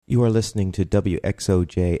You are listening to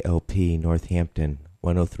WXOJ-LP Northampton,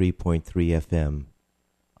 103.3 FM.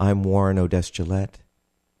 I'm Warren Odess-Gillette,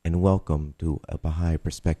 and welcome to A Baha'i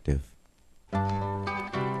Perspective.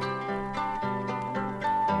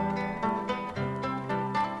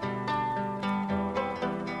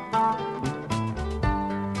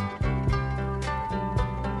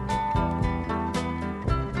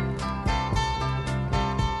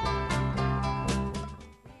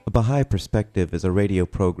 A Baha'i Perspective is a radio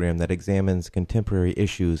program that examines contemporary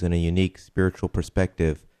issues in a unique spiritual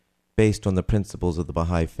perspective based on the principles of the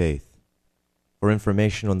Baha'i Faith. For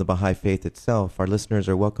information on the Baha'i Faith itself, our listeners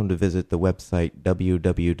are welcome to visit the website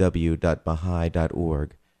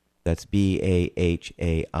www.baha'i.org. That's BAHAI.org.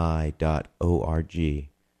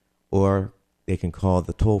 Or they can call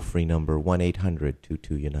the toll-free number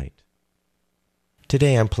 1-800-22-UNITE.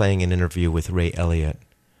 Today I'm playing an interview with Ray Elliott,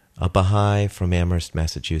 a Baha'i from Amherst,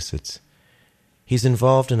 Massachusetts. He's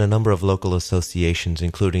involved in a number of local associations,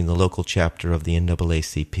 including the local chapter of the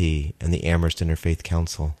NAACP and the Amherst Interfaith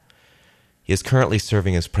Council. He is currently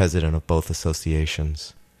serving as president of both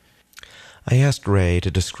associations. I asked Ray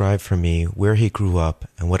to describe for me where he grew up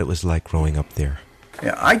and what it was like growing up there.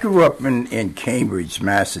 Yeah, I grew up in Cambridge,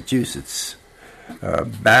 Massachusetts. I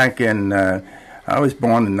was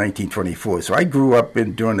born in 1924, so I grew up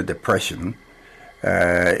during the Depression.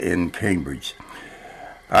 In Cambridge.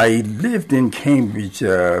 I lived in Cambridge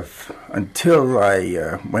until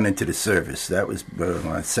I went into the service. That was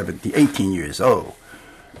 18 years old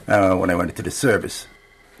when I went into the service.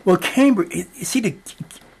 Well, Cambridge, you see,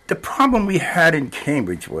 the problem we had in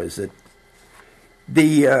Cambridge was that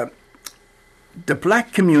the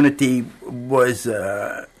black community was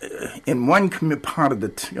in one part of the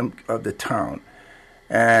town.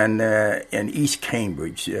 And East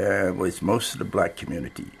Cambridge was most of the black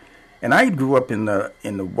community, and I grew up in the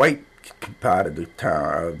white part of the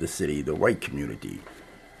town of the city, the white community.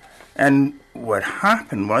 And what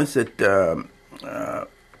happened was that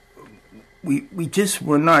we just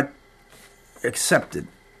were not accepted.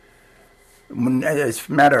 As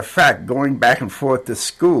a matter of fact, going back and forth to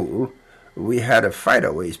school, we had to fight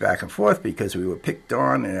our ways back and forth because we were picked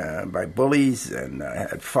on by bullies and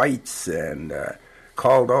had fights and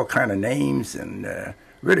called all kind of names and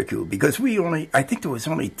ridiculed because I think there was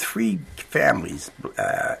only 3 families,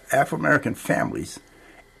 Afro-American families,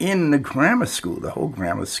 in the grammar school, the whole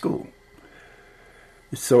grammar school.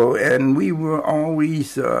 So, and we were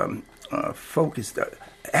always focused.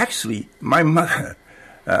 Actually, my mother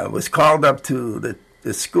was called up to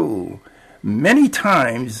the school many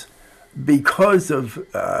times because of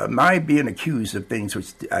my being accused of things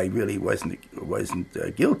which I really wasn't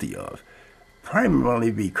guilty of.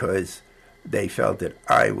 Primarily because they felt that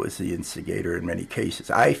I was the instigator in many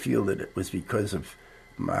cases. I feel that it was because of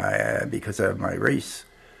my race.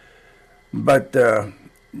 But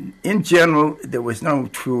in general, there was no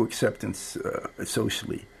true acceptance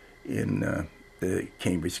socially in the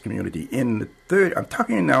Cambridge community. I'm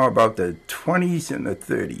talking now about the 20s and the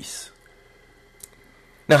 30s.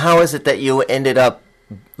 Now, how is it that you ended up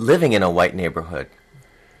living in a white neighborhood?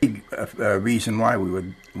 A reason why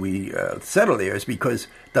we settled there is because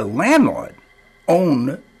the landlord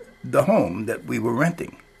owned the home that we were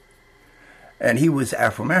renting, and he was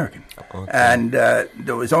Afro-American. Okay. And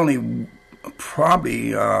there was only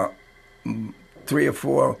probably 3 or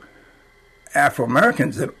 4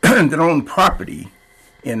 Afro-Americans that owned property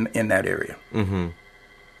in that area. Mm-hmm.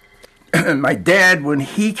 My dad, when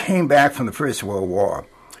he came back from the First World War,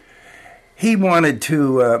 he wanted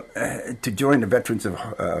to join the Veterans of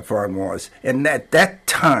Foreign Wars, and at that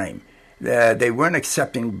time, they weren't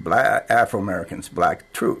accepting Afro-Americans,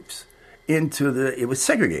 black troops, it was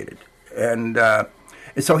segregated, and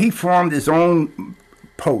so he formed his own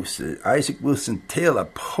post, Isaac Wilson Taylor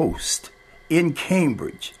Post, in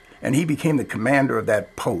Cambridge, and he became the commander of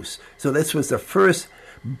that post. So this was the first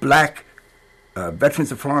black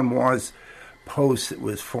Veterans of Foreign Wars post that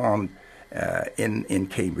was formed in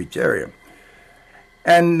Cambridge area.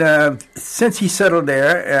 And since he settled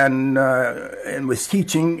there and was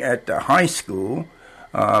teaching at the high school,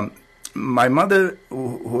 my mother,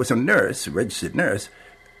 who was a nurse, a registered nurse,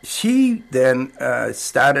 she then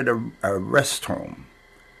started a rest home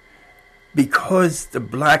because the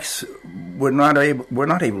blacks were not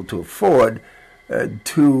able to afford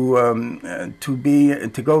to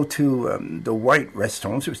go to the white rest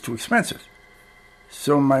homes. It was too expensive.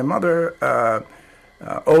 So my mother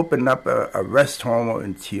opened up a rest home,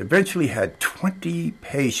 and she eventually had 20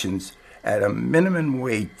 patients at a minimum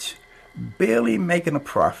wage, barely making a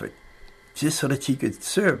profit, just so that she could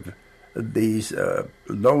serve these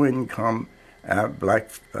low-income black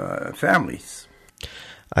families.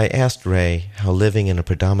 I asked Ray how living in a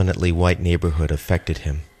predominantly white neighborhood affected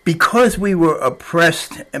him. Because we were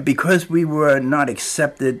oppressed and because we were not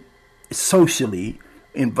accepted socially,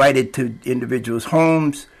 invited to individuals'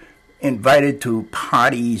 homes, invited to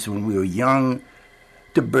parties when we were young,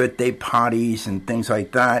 to birthday parties and things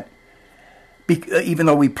like that. Even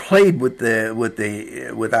though we played with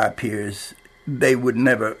our peers, they would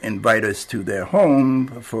never invite us to their home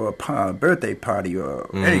for a birthday party or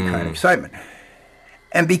any kind of excitement.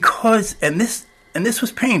 And this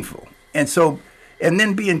was painful, and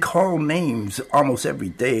then being called names almost every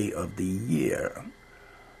day of the year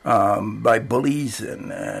by bullies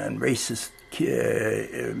and racist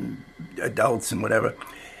adults and whatever.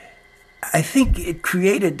 I think it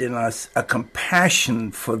created in us a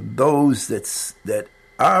compassion for those that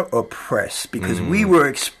are oppressed because we were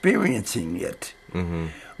experiencing it. Mm-hmm.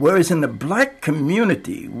 Whereas in the black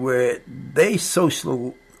community, where their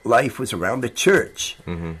social life was around the church,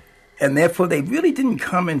 and therefore they really didn't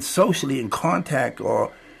come in socially in contact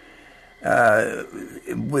or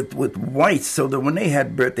with whites. So that when they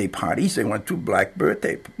had birthday parties, they went to black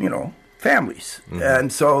birthday, families,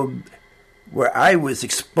 and so. Where I was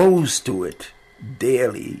exposed to it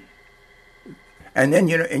daily, and then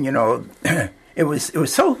it was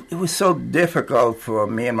so difficult for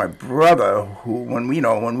me and my brother, who when we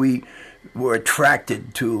were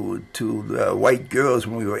attracted to the white girls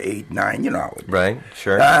when we were 8, 9, Right,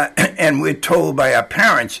 sure. And we're told by our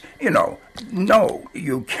parents, no,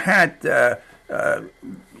 you can't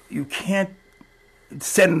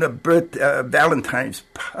send a Valentine's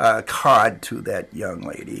card to that young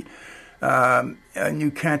lady. And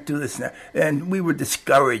you can't do this now. And we were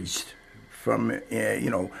discouraged from,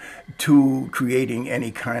 to creating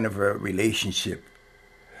any kind of a relationship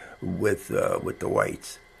with the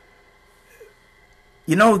whites.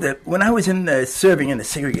 That when I was serving in the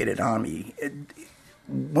segregated army,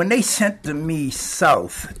 when they sent me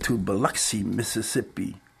south to Biloxi,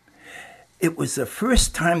 Mississippi, it was the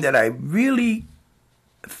first time that I really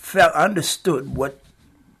understood what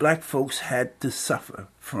black folks had to suffer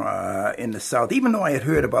from in the South, even though I had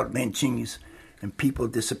heard about lynchings and people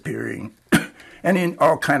disappearing and in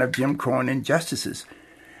all kind of Jim Crow and injustices.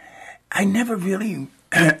 I never really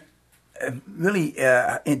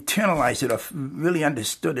internalized it or really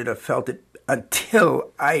understood it or felt it until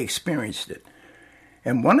I experienced it.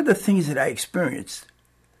 And one of the things that I experienced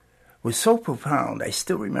was so profound, I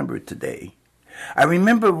still remember it today. I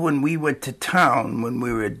remember when we went to town, when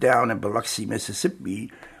we were down in Biloxi, Mississippi,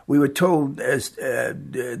 we were told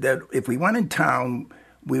that if we went in town,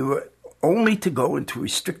 we were only to go into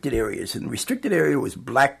restricted areas. And the restricted area was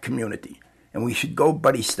black community. And we should go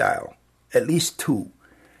buddy style, at least 2.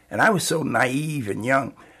 And I was so naive and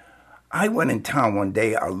young. I went in town one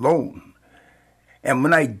day alone. And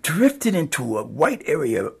when I drifted into a white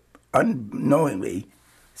area unknowingly,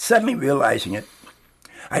 suddenly realizing it,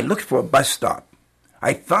 I looked for a bus stop.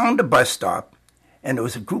 I found a bus stop, and there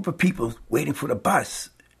was a group of people waiting for the bus.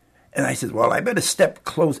 And I said, well, I better step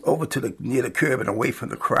close over to near the curb and away from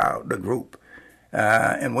the crowd, the group,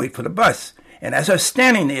 and wait for the bus. And as I was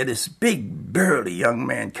standing there, this big, burly young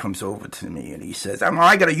man comes over to me, and he says,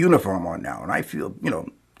 I got a uniform on now, and I feel,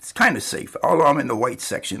 it's kind of safe, although I'm in the white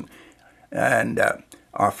section and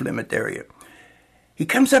off-limit area. He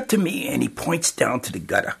comes up to me, and he points down to the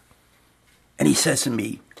gutter. And he says to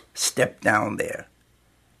me, step down there.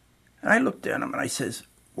 And I looked at him, and I says,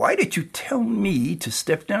 why did you tell me to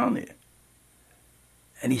step down there?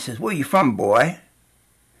 And he says, where you from, boy?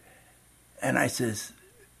 And I says,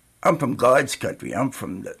 I'm from God's country. I'm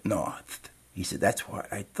from the North. He said, that's what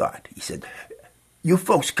I thought. He said, you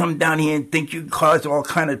folks come down here and think you cause all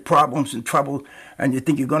kind of problems and trouble, and you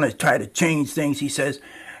think you're going to try to change things, he says.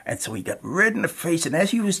 And so he got red in the face, and as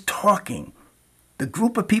he was talking, the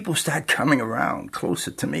group of people started coming around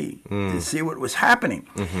closer to me to see what was happening.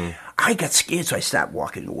 Mm-hmm. I got scared, so I started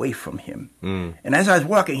walking away from him. And as I was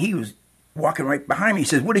walking, he was walking right behind me. He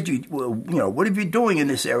says, what have you doing in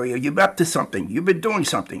this area? You're up to something. You've been doing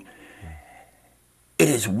something. It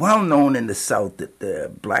is well known in the South that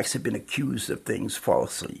the blacks have been accused of things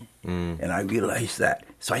falsely. And I realized that.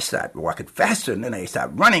 So I started walking faster, and then I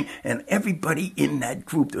started running, and everybody in that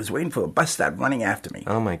group that was waiting for a bus started running after me.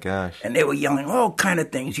 Oh, my gosh. And they were yelling all kind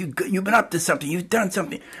of things. You've been up to something. You've done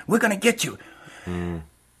something. We're going to get you.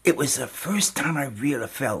 It was the first time I really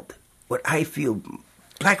felt what I feel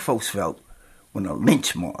black folks felt when a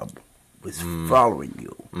lynch mob was following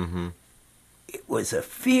you. Mm-hmm. It was a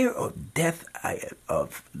fear of death,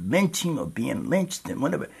 of lynching or being lynched and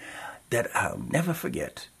whatever, that I'll never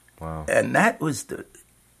forget. Wow. And that was the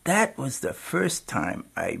first time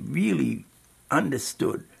I really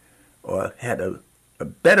understood or had a a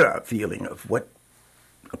better feeling of what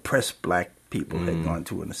oppressed black people had gone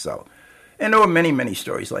through in the South. And there were many, many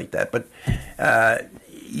stories like that. But,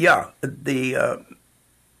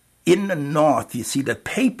 in the North, you see, the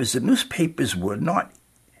newspapers were not,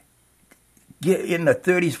 in the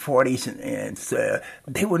 30s, 40s, and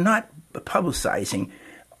they were not publicizing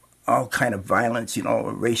all kind of violence,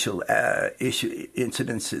 racial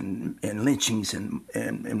incidents and lynchings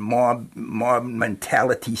and mob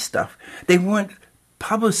mentality stuff. They weren't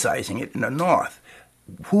publicizing it in the North.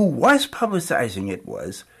 Who was publicizing it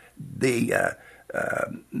was the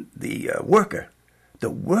Worker. The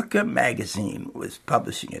Worker magazine was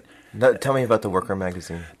publishing it. Tell me about the Worker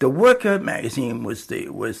magazine. The Worker magazine was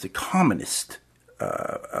the communist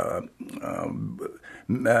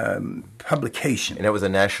publication. And it was a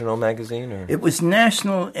national magazine, or it was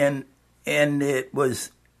national, and it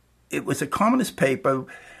was a communist paper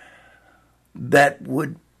that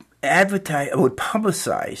would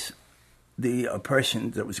publicize the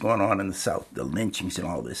oppression that was going on in the South, the lynchings and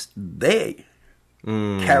all this. They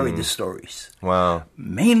carried the stories. Wow.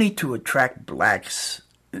 Mainly to attract blacks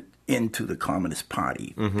into the Communist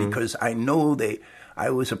Party, because I know I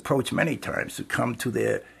was approached many times to come to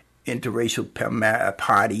their interracial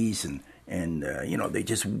parties, and they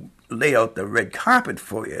just lay out the red carpet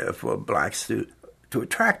for blacks to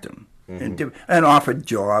attract them. And offered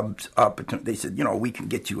jobs opportunities. They said, we can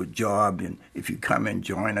get you a job, and if you come and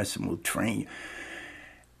join us, and we'll train you.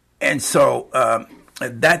 And so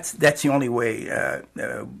that's the only way.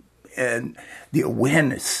 And the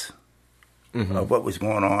awareness of what was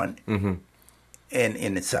going on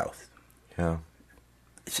in the South. Yeah.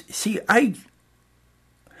 See,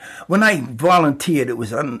 when I volunteered, it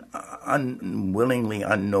was unwillingly,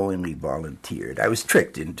 unknowingly volunteered. I was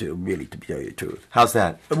tricked into, really, to tell you the truth. How's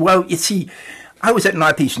that? Well, you see, I was at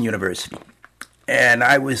Northeastern University, and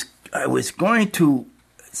I was going to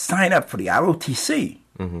sign up for the ROTC.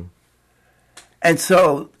 And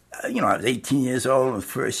so, I was 18 years old in the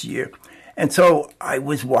first year. And so I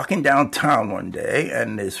was walking downtown one day,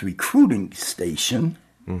 and this recruiting station,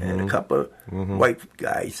 and a couple of white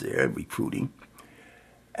guys there recruiting.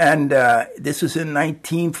 And this was in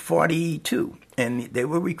 1942, and they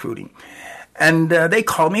were recruiting. And they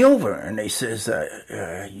called me over, and they says,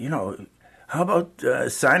 how about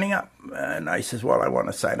signing up? And I says, well, I want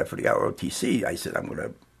to sign up for the ROTC. I said,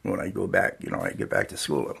 when I go back, I get back to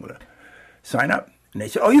school, I'm going to sign up. And they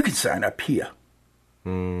said, oh, you can sign up here.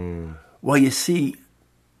 Well, you see,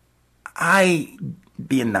 I,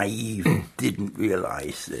 being naive, didn't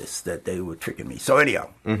realize that they were tricking me. So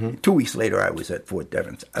anyhow, 2 weeks later, I was at Fort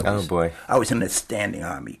Devens. I was in the standing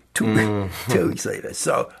army 2 weeks later.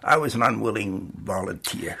 So I was an unwilling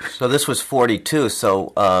volunteer. So this was 42,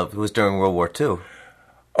 so it was during World War II.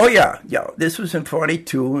 Oh, yeah. This was in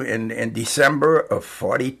 42, in December of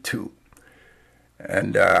 42.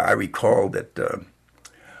 And I recall that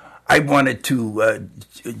I wanted to,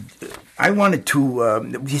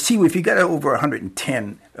 you see, if you got over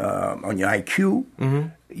 110 on your IQ,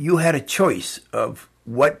 you had a choice of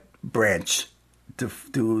what branch to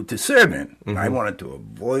serve in. I wanted to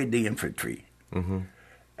avoid the infantry.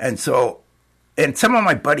 And so, and some of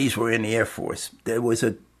my buddies were in the Air Force. There was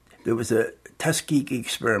a Tuskegee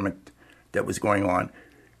experiment that was going on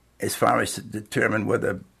as far as to determine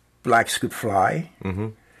whether blacks could fly.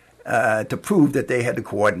 To prove that they had the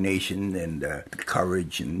coordination and the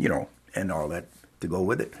courage and and all that to go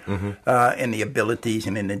with it, and the abilities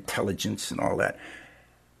and the intelligence and all that.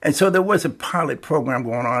 And so there was a pilot program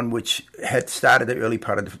going on which had started the early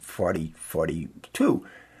part of 42.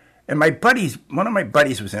 And one of my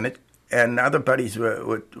buddies was in it, and other buddies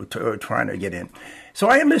were trying to get in. So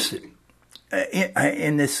I enlisted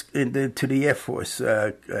to the Air Force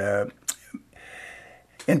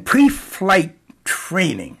in pre-flight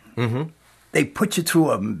training. They put you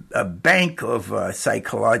through a bank of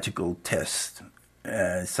psychological tests.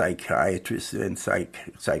 Psychiatrists and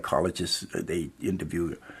psychologists, they interview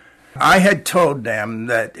you. I had told them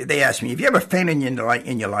that, they asked me, have you ever fainted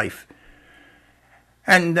in your life?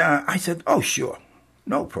 And I said, oh, sure,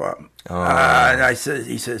 no problem. And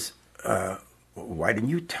he says, why didn't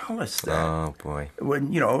you tell us that? Oh, boy.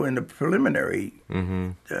 When, in the preliminary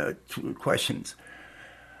questions.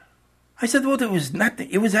 I said, well, there was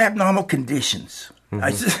nothing. It was abnormal conditions.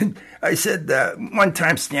 I said, one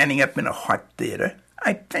time standing up in a hot theater,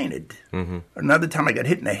 I fainted. Another time I got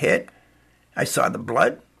hit in the head. I saw the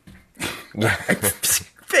blood. I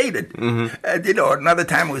fainted. Another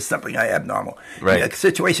time it was something abnormal. Right.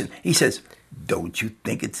 Situation. He says, don't you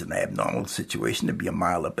think it's an abnormal situation to be a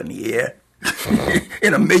mile up in the air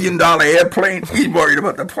in $1 million airplane? He's worried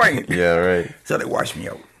about the plane. Yeah, right. So they washed me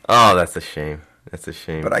out. Oh, that's a shame. That's a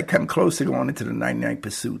shame. But I come close to going into the 99th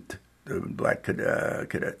Pursuit, the black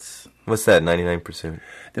cadets. What's that, 99th Pursuit?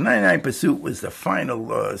 The 99th Pursuit was the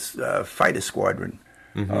final fighter squadron,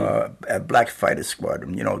 a black fighter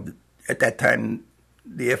squadron. You know, at that time,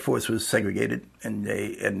 the Air Force was segregated, and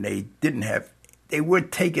they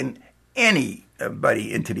weren't taking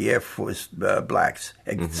anybody into the Air Force, blacks.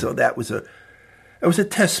 And so it was a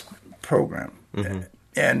test program.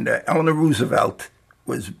 And Eleanor Roosevelt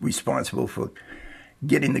was responsible for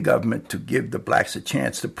getting the government to give the blacks a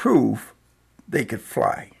chance to prove they could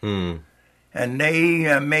fly. And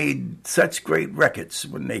they made such great records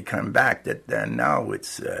when they come back that now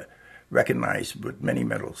it's recognized with many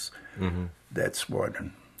medals, that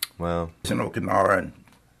squadron. Wow. It's in Okinawa and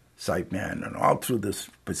Saipan and all through the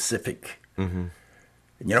Pacific. And,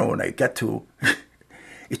 you know, when I get to,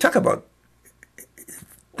 you talk about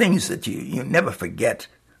things that you never forget.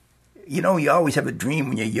 You know, you always have a dream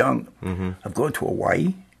when you're young of going to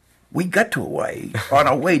Hawaii. We got to Hawaii on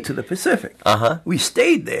our way to the Pacific. We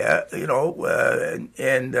stayed there, you know,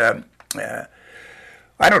 and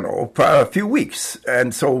I don't know, for a few weeks.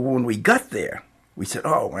 And so when we got there, we said,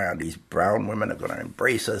 oh, wow, these brown women are going to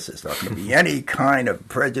embrace us. There's not going to be any kind of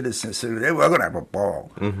prejudice. And so we're going to have a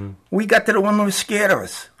ball. We got to the one who was scared of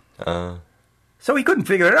us. So we couldn't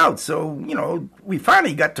figure it out. So, you know, we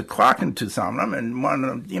finally got to talking to some of them, and one of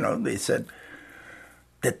them, you know, they said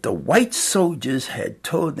that the white soldiers had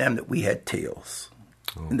told them that we had tails,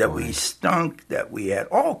 that we stunk, that we had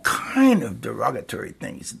all kind of derogatory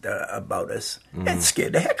things about us. That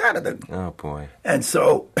scared the heck out of them. Oh, boy. And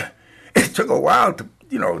so it took a while to,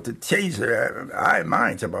 you know, to change their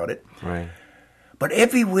minds about it. Right. But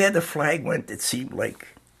everywhere the flag went, it seemed like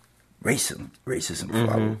racism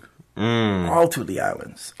followed. All through the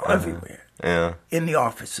islands, everywhere. Yeah. In the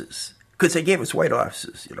offices. Because they gave us white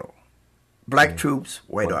officers, you know. Black troops,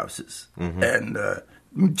 white officers. And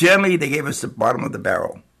generally they gave us the bottom of the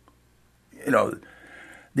barrel. You know,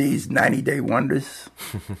 these 90-day wonders.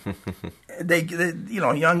 they, you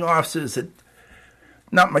know, young officers that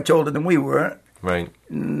not much older than we were. Right.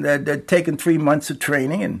 They'd taken 3 months of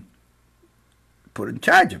training and put in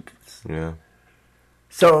charge of us. Yeah.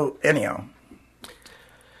 So, anyhow,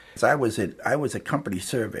 I was a company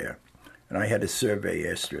surveyor, and I had to survey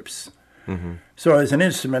airstrips. So as an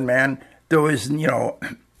instrument man, there was, you know,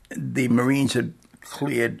 the Marines had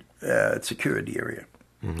cleared security area,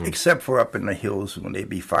 except for up in the hills when they'd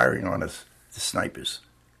be firing on us, the snipers,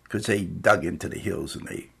 because they dug into the hills and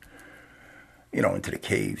they, you know, into the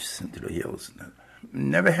caves, into the hills.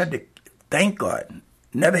 Never had to, thank God,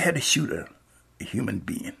 never had to shoot a human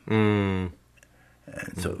being. And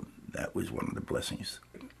so that was one of the blessings.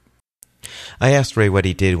 I asked Ray what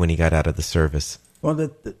he did when he got out of the service. Well,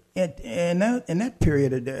 in that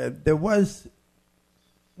period, there was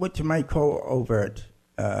what you might call overt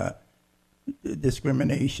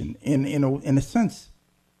discrimination. In a sense,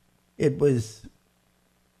 it was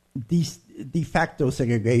de facto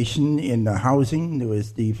segregation in the housing. There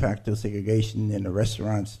was de facto segregation in the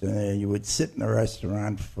restaurants. You would sit in a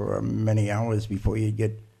restaurant for many hours before you'd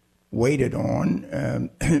get waited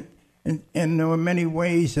on. And there were many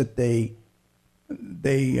ways that they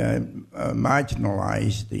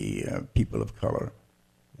marginalized the people of color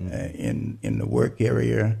in the work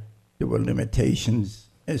area. There were limitations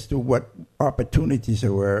as to what opportunities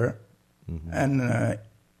there were, and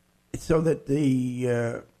so that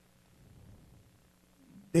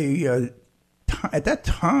at that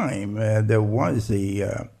time there was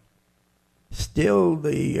still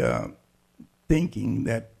the thinking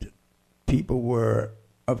that people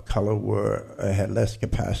of color had less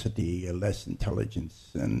capacity, less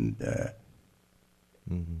intelligence, and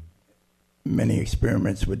many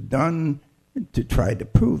experiments were done to try to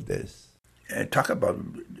prove this. Talk about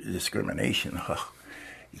discrimination.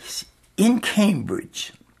 In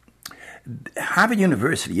Cambridge, Harvard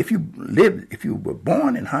University, if you were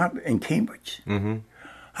born in Cambridge,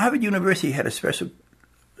 Harvard University had a special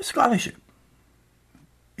scholarship,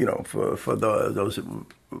 you know, for those who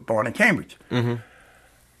were born in Cambridge.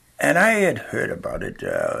 And I had heard about it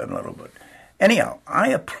a little bit. Anyhow, I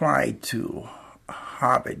applied to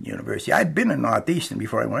Harvard University. I'd been in Northeastern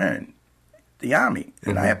before I went in the Army,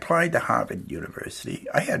 and I applied to Harvard University.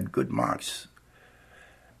 I had good marks.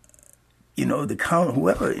 You know,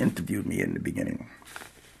 whoever interviewed me in the beginning,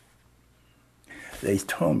 they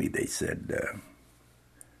told me, they said,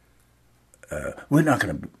 we're not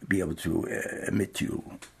going to be able to admit you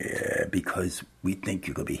because we think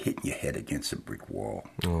you're going to be hitting your head against a brick wall.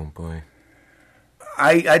 Oh, boy.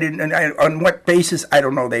 I didn't, on what basis, I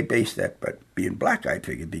don't know they based that, but being black, I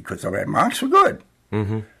figured because my marks were good.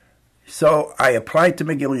 So I applied to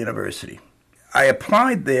McGill University. I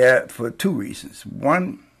applied there for two reasons.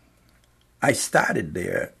 One, I started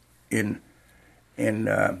there in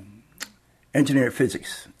engineering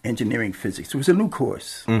physics. It was a new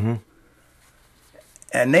course. Mm-hmm.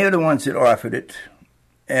 And they were the ones that offered it.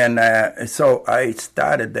 And so I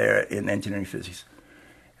started there in engineering physics.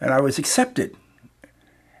 And I was accepted.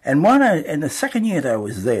 And in the second year that I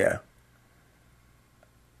was there,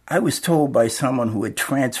 I was told by someone who had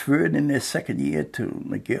transferred in their second year to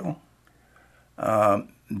McGill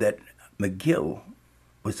that McGill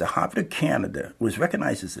was the Harvard of Canada, was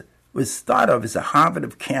thought of as the Harvard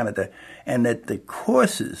of Canada, and that the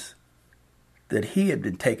courses that he had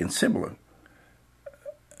been taking similar,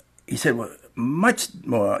 he said, were much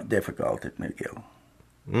more difficult at McGill.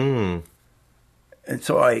 Mm. And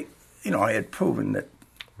so I had proven that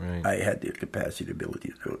Right. I had the capacity, the ability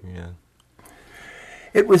to do it. Yeah.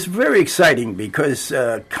 It was very exciting because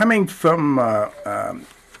coming from a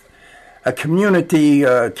community,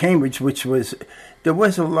 Cambridge, there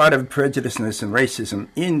was a lot of prejudiceness and racism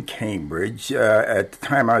in Cambridge at the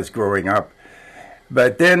time I was growing up.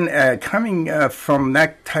 But then coming from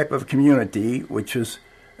that type of community, which was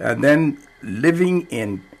then living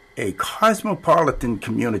in a cosmopolitan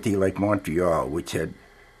community like Montreal, which had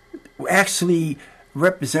actually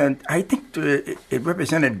it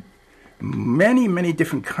represented many, many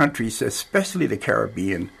different countries, especially the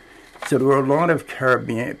Caribbean. So there were a lot of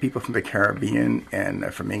people from the Caribbean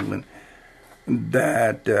and from England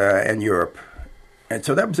and Europe. And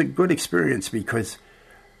so that was a good experience because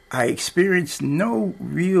I experienced no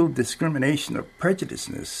real discrimination or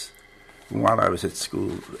prejudiceness while I was at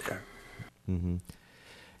school there. Mm-hmm.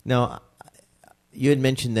 Now, you had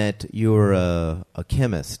mentioned that you were a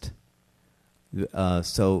chemist.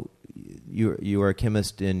 So you were a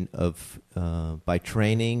chemist by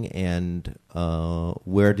training, and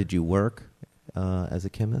where did you work as a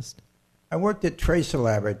chemist? I worked at Tracer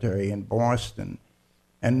Laboratory in Boston,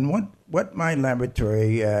 and what my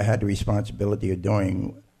laboratory had the responsibility of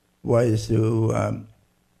doing was to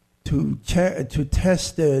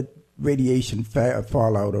test the radiation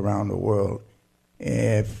fallout around the world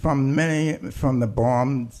from the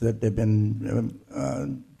bombs that have been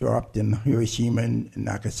dropped in Hiroshima and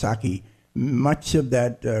Nagasaki. Much of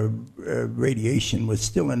that radiation was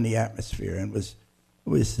still in the atmosphere and was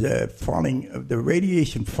falling. The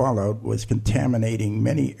radiation fallout was contaminating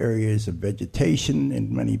many areas of vegetation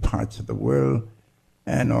in many parts of the world,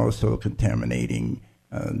 and also contaminating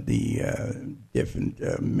the different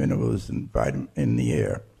minerals and in the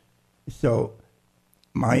air. So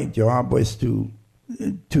my job was to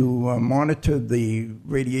monitor the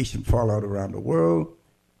radiation fallout around the world,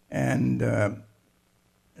 and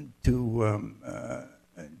to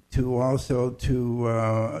also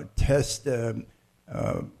test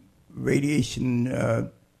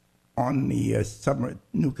radiation on the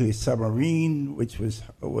nuclear submarine, which was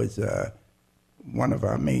one of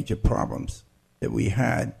our major problems that we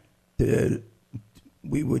had. When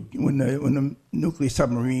the nuclear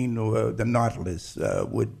submarine or the Nautilus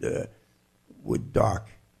would dock,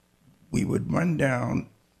 we would run down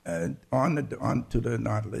onto the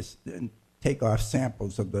Nautilus and take off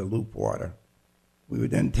samples of the loop water. We would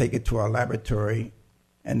then take it to our laboratory,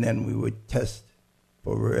 and then we would test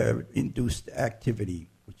for induced activity,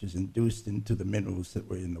 which is induced into the minerals that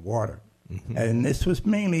were in the water. Mm-hmm. And this was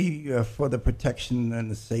mainly for the protection and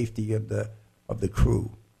the safety of the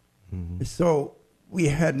crew. Mm-hmm. So we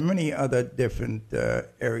had many other different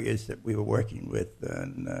areas that we were working with,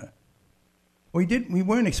 and we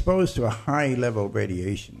weren't exposed to a high level of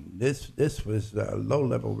radiation. This was low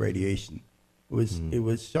level radiation. It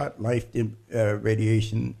was short life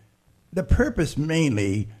radiation. The purpose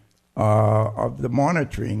mainly of the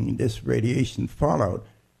monitoring this radiation fallout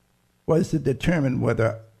was to determine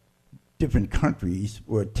whether different countries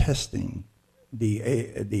were testing the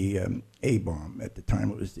A bomb. At the time,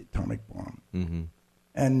 it was the atomic bomb. Mm-hmm.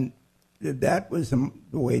 And that was the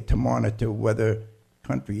way to monitor whether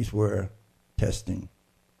countries were testing.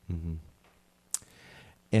 Mm-hmm.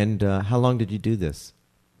 And how long did you do this?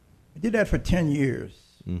 I did that for 10 years.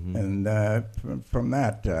 Mm-hmm. And from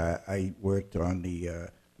that, I worked on the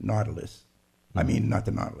Nautilus. Mm-hmm. I mean, not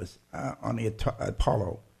the Nautilus, on the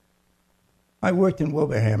Apollo. I worked in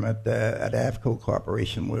Wilbraham at AVCO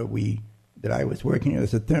Corporation, that I was working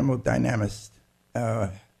as a thermodynamist,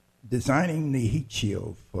 designing the heat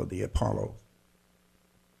shield for the Apollo.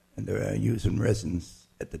 And they were using resins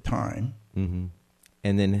at the time. Mm-hmm.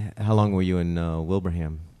 And then how long were you in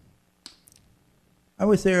Wilbraham? I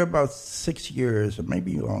was there about 6 years, or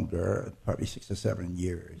maybe longer, probably 6 or 7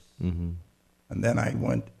 years. Mm-hmm. And then I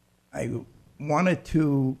wanted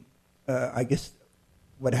to, I guess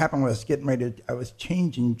what happened was I was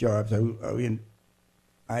changing jobs.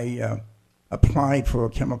 I applied for a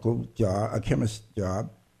chemist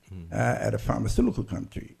job at a pharmaceutical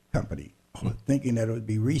company, thinking that it would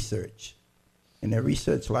be research in their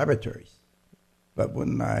research laboratories. But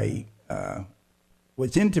when I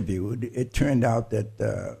was interviewed, it turned out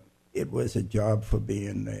that it was a job for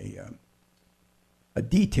being a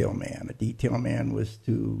detail man. A detail man was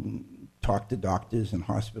to talk to doctors and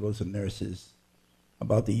hospitals and nurses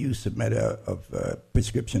about the use of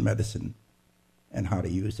prescription medicine and how to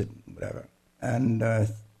use it, whatever. And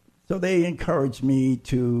so they encouraged me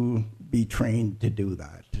to be trained to do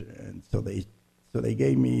that. And so they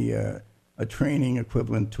gave me a training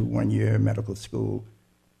equivalent to 1 year medical school,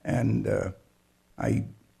 and I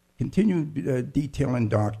continued detailing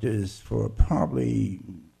doctors for probably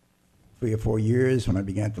 3 or 4 years when I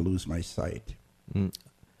began to lose my sight.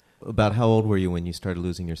 About how old were you when you started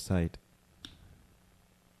losing your sight?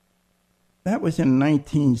 That was in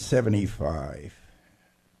 1975.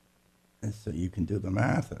 And so you can do the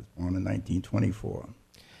math. I was born in 1924.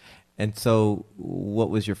 And so what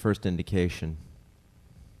was your first indication?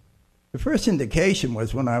 The first indication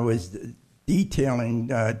was when I was detailing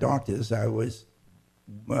doctors. I was,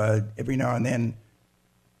 every now and then,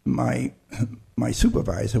 my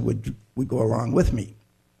supervisor would go along with me.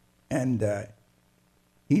 And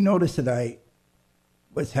he noticed that I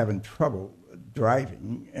was having trouble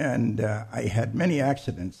driving, and I had many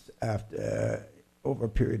accidents after over a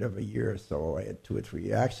period of a year or so. I had 2 or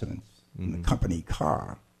 3 accidents in the company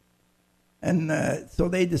car. And so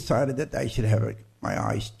they decided that I should have my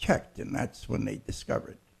eyes checked, and that's when they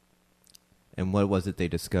discovered. And what was it they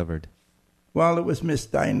discovered? Well, it was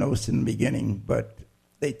misdiagnosed in the beginning, but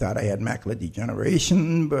they thought I had macular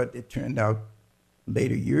degeneration, but it turned out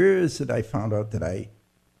later years that I found out that I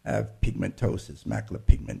have pigmentosis, macular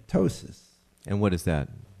pigmentosis. And what is that?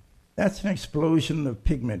 That's an explosion of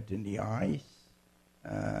pigment in the eyes,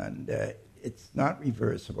 and it's not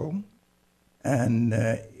reversible, and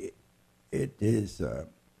it is,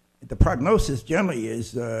 the prognosis generally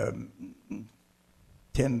is 10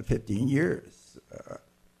 to 15 years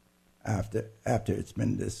after it's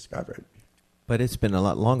been discovered. But it's been a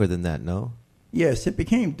lot longer than that, no? Yes, it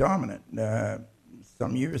became dominant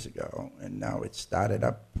some years ago, and now it started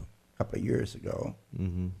up a couple of years ago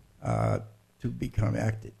to become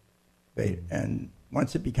active. And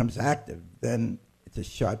once it becomes active, then it's a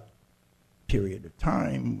short period of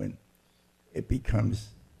time when it becomes,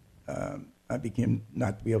 I begin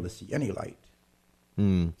not to be able to see any light.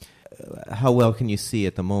 How well can you see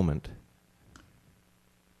at the moment?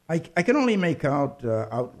 I can only make out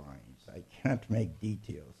outlines. I can't make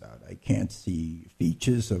details out. I can't see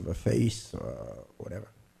features of a face or whatever.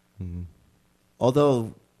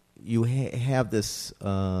 Although you have this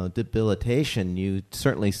debilitation, you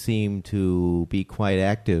certainly seem to be quite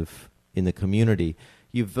active in the community.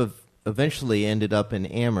 You've eventually ended up in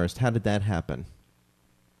Amherst. How did that happen?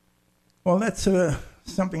 Well, that's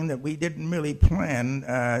something that we didn't really plan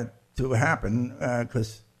to happen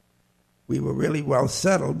because we were really well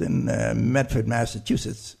settled in Medford,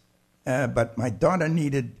 Massachusetts. But my daughter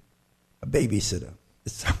needed a babysitter.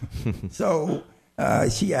 So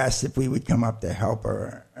she asked if we would come up to help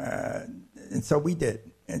her. And so we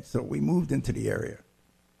did. And so we moved into the area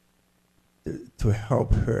to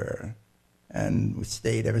help her. And we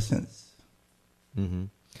stayed ever since.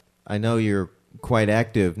 I know you're quite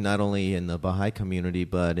active not only in the Baha'i community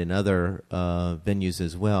but in other venues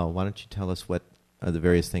as well. Why don't you tell us what are the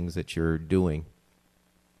various things that you're doing?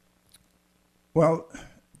 Well,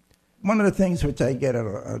 one of the things which I get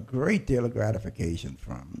a great deal of gratification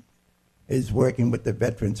from is working with the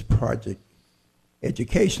Veterans Project,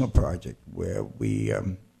 educational project, where we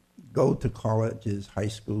go to colleges, high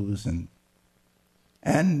schools, and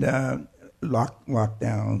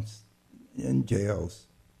lockdowns in jails.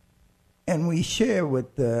 And we share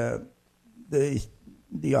with the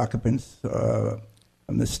occupants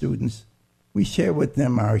and the students, we share with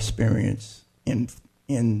them our experience in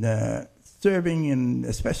serving, and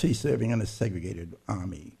especially serving in a segregated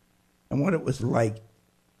army, and what it was like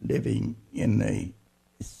living in a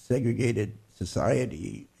segregated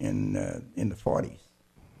society in the 40s.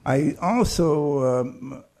 I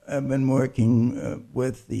also have been working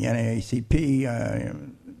with the NAACP.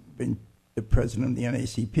 I've been the president of the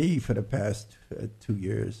NAACP for the past 2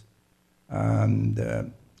 years, and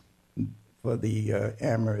for the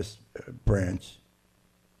Amherst branch,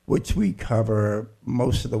 which we cover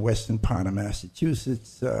most of the western part of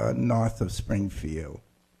Massachusetts, north of Springfield.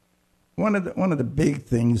 One of the big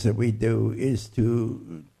things that we do is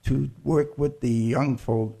to work with the young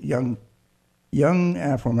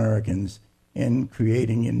Afro-Americans in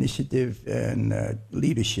creating initiative and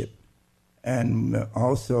leadership. And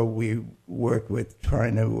also we work with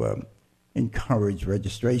trying to encourage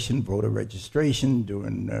registration, voter registration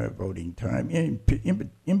during voting time,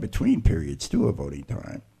 in between periods too of voting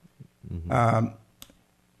time. Mm-hmm.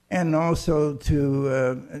 And also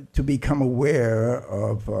to become aware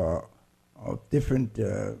of different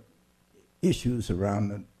issues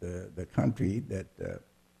around the country that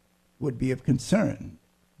would be of concern,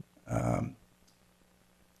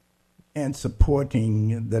 and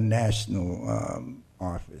supporting the national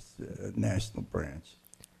office, national branch,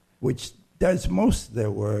 which does most of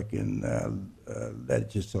their work in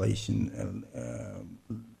legislation,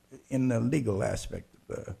 in the legal aspect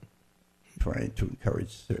of trying to encourage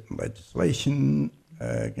certain legislation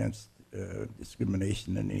against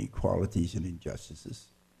discrimination and inequalities and injustices.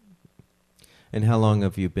 And how long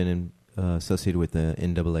have you been associated with the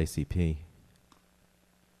NAACP?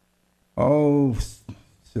 Oh,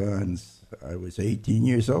 since I was 18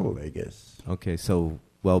 years old, I guess. Okay, so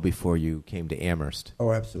well before you came to Amherst.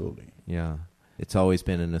 Oh, absolutely. Yeah. It's always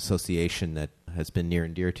been an association that has been near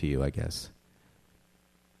and dear to you, I guess.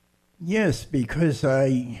 Yes, because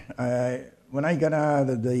I when I got out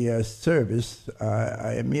of the service,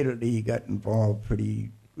 I immediately got involved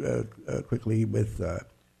pretty quickly with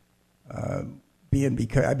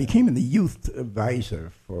I became the youth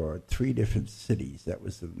advisor for 3 different cities. That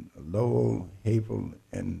was Lowell, Haverhill,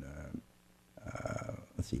 and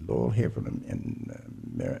Lowell, Haverhill, and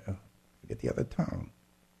I forget the other town.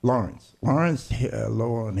 Lawrence,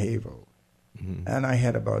 Lowell, and Haverhill. Mm-hmm. And I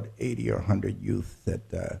had about 80 or 100 youth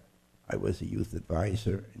that I was a youth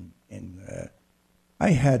advisor, and I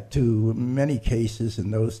had to, in many cases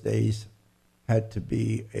in those days, had to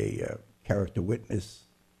be a character witness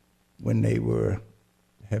when they were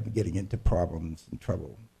getting into problems and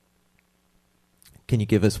trouble. Can you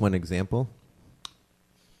give us one example?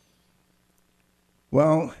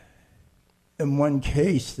 Well, in one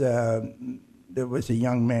case, there was a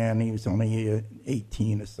young man. He was only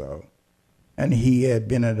 18 or so, and he had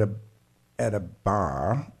been at a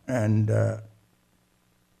bar, and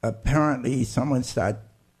apparently someone started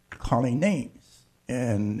calling names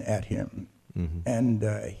at him, mm-hmm. and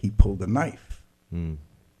he pulled a knife. Mm.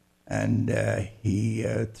 And he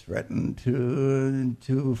threatened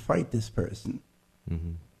to fight this person.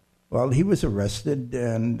 Mm-hmm. Well, he was arrested,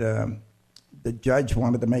 and the judge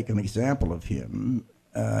wanted to make an example of him,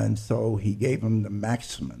 and so he gave him the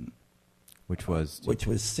maximum, which was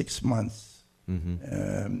 6 months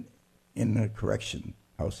mm-hmm. In a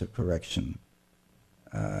house of correction.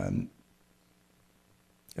 And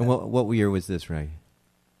what year was this, Ray?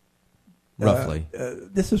 Roughly.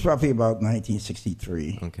 This is roughly about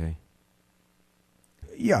 1963. Okay.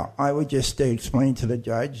 Yeah, I would just explain to the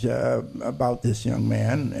judge about this young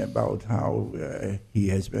man, about how he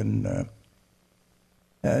has been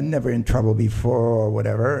never in trouble before or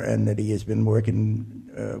whatever, and that he has been working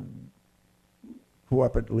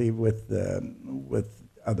cooperatively with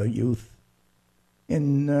other youth.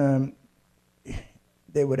 And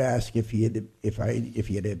they would ask if he had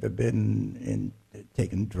ever been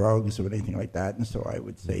taken drugs or anything like that, and so I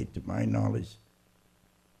would say, to my knowledge,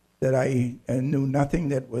 that I knew nothing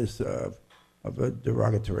that was of a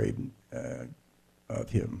derogatory of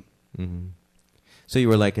him. Mm-hmm. So you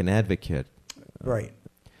were like an advocate. Right.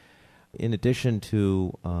 In addition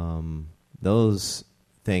to those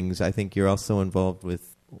things, I think you're also involved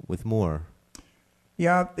with more.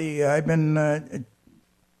 Yeah, I've been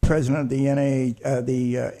president of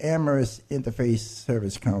the Amherst Interfaith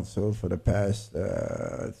Service Council for the past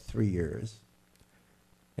 3 years.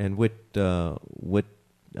 And what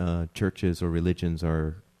churches or religions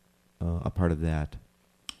are a part of that?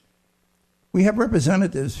 We have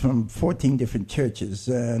representatives from 14 different churches,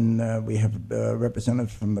 and we have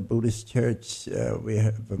representatives from the Buddhist church, we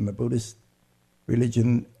have from the Buddhist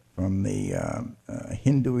religion, from the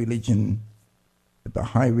Hindu religion, the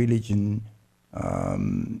Bahá'í religion,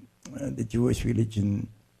 the Jewish religion,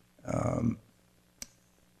 and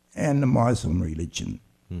the Muslim religion,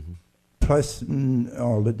 mm-hmm. plus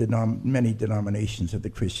all the many denominations of the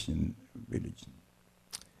Christian religion.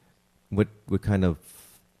 What kind of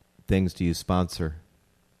things do you sponsor?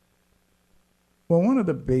 Well, one of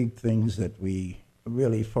the big things that we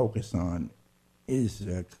really focus on is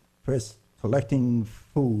first collecting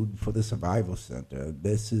food for the Survival Center.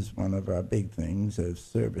 This is one of our big things of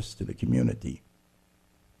service to the community.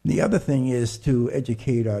 The other thing is to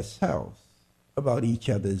educate ourselves about each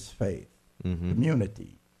other's faith, mm-hmm.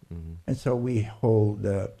 community. Mm-hmm. And so we hold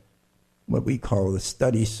what we call the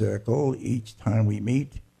study circle each time we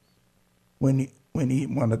meet. When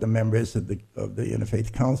when one of the members of the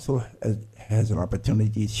Interfaith Council has an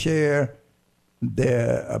opportunity to share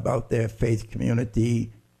about their faith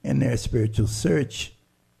community and their spiritual search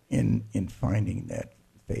in finding that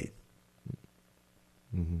faith.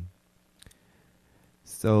 Mm-hmm.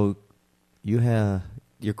 So you're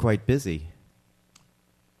quite busy.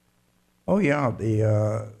 Oh yeah,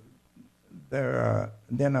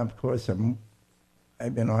 then of course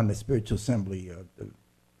I've been on the spiritual assembly of the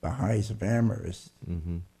Bahá'ís of Amherst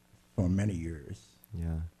for many years.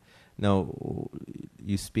 Yeah. Now,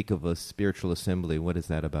 you speak of a spiritual assembly. What is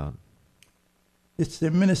that about? It's the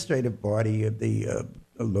administrative body of the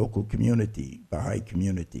local community, Bahá'í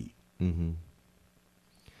community. Mm-hmm.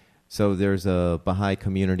 So there's a Bahá'í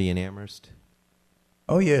community in Amherst?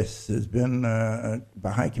 Oh, yes. There's been a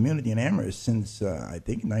Bahá'í community in Amherst since, I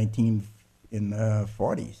think,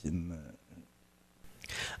 1940s.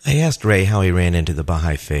 I asked Ray how he ran into the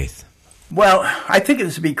Bahá'í faith. Well, I think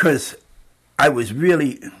it's because I was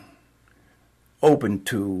really open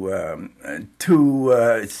to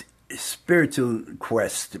spiritual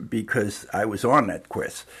quest because I was on that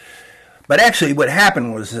quest. But actually what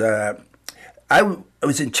happened was I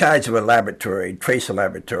was in charge of a laboratory, tracer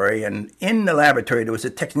laboratory, and in the laboratory there was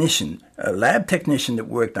a lab technician that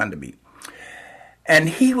worked under me. And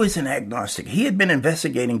he was an agnostic. He had been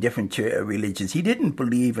investigating different religions. He didn't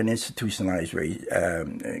believe in institutionalized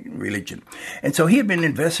religion. And so he had been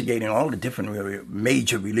investigating all the different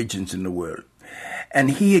major religions in the world.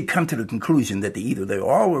 And he had come to the conclusion that either they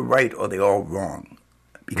all were right or they all wrong.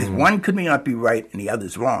 Because one could not be right and the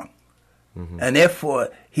other's wrong. Mm-hmm. And therefore,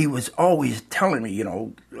 he was always telling me,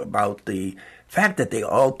 about the fact that they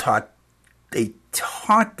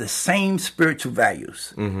taught the same spiritual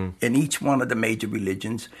values in each one of the major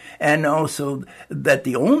religions, and also that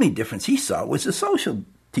the only difference he saw was the social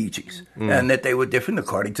teachings, and that they were different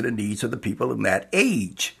according to the needs of the people in that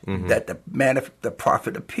age that the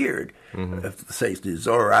prophet appeared. Say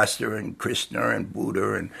Zoroaster and Krishna and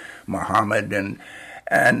Buddha and Muhammad and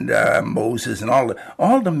Moses and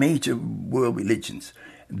all the major world religions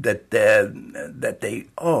that they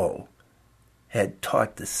all had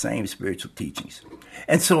taught the same spiritual teachings.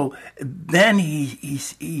 And so then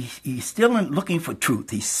he's still looking for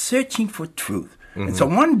truth. He's searching for truth. And so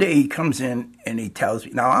one day he comes in and he tells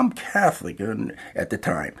me, now I'm Catholic at the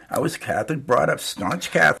time. I was Catholic, brought up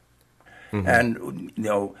staunch Catholic. And,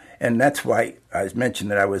 and that's why I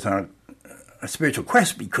mentioned that I was on a spiritual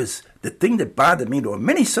quest, because the thing that bothered me, there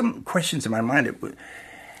were some questions in my mind that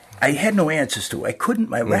I had no answers to.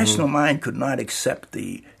 My rational mind could not accept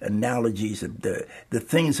the analogies of the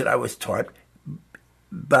things that I was taught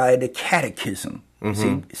by the catechism.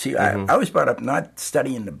 See, I was brought up not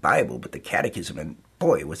studying the Bible, but the catechism, and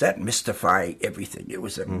boy, was that mystify everything. It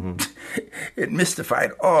was it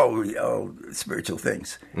mystified all spiritual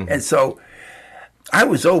things. And so I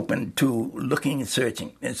was open to looking and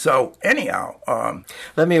searching. And so anyhow,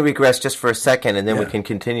 let me regress just for a second, and then we can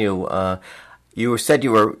continue. You said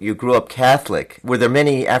you grew up Catholic. Were there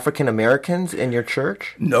many African Americans in your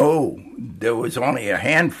church? No, there was only a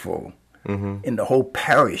handful. In the whole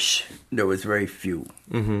parish, there was very few.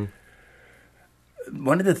 One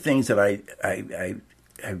of the things that I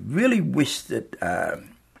really wish that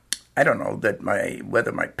I don't know that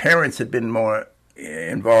whether my parents had been more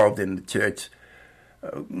involved in the church.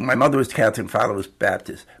 My mother was Catholic, father was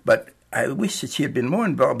Baptist, but I wish that she had been more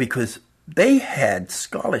involved because they had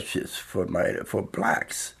scholarships for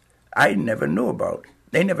blacks I never knew about.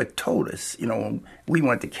 They never told us. We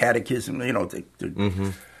went to catechism,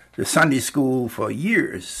 the Sunday school for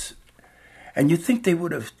years. And you'd think they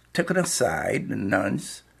would have taken aside, the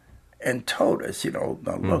nuns, and told us, now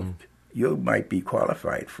look, you might be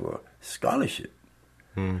qualified for scholarship.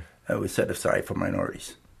 That was set aside for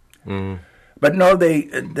minorities. But no,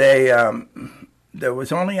 there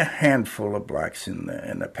was only a handful of blacks in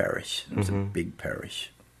the parish. It was a big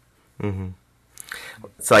parish.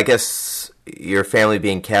 So I guess your family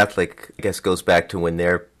being Catholic, goes back to when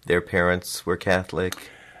their parents were Catholic.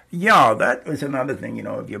 Yeah, that was another thing.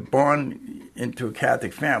 If you're born into a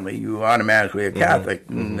Catholic family, you automatically are Catholic,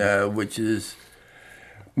 which is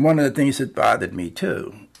one of the things that bothered me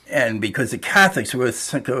too. And because the Catholics were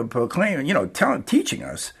proclaiming, teaching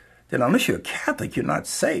us that unless you're a Catholic, you're not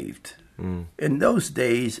saved. In those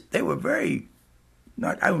days, they were very,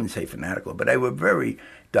 I wouldn't say fanatical, but they were very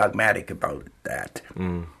dogmatic about that.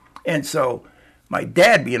 And so my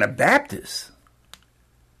dad being a Baptist,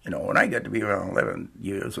 when I got to be around 11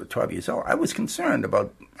 years or 12 years old, I was concerned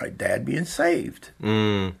about my dad being saved.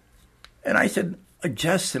 And I said, a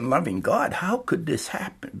just and loving God, how could this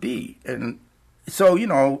be? And so,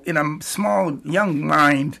 in a small, young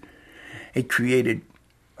mind, it created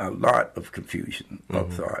a lot of confusion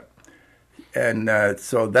of thought. And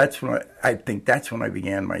so that's when I think that's when I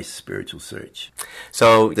began my spiritual search.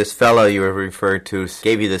 So this fellow you were referred to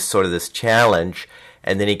gave you this sort of this challenge,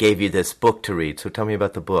 and then he gave you this book to read. So tell me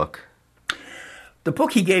about the book. The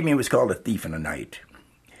book he gave me was called A Thief in the Night,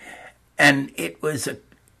 and it was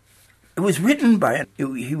written by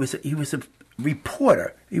he was a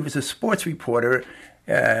reporter. He was a sports reporter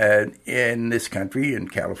in this country, in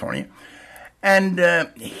California, and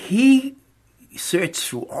he searched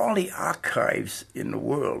through all the archives in the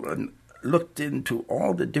world and looked into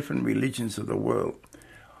all the different religions of the world,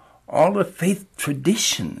 all the faith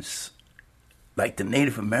traditions, like the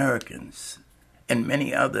Native Americans and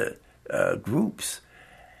many other groups,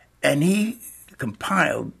 and he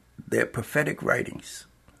compiled their prophetic writings.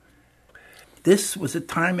 This was a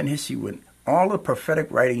time in history when all the prophetic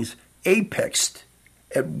writings apexed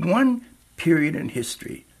at one period in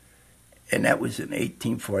history, and that was in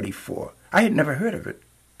 1844. I had never heard of it,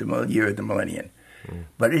 the year of the millennium,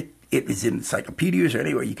 but it was in encyclopedias or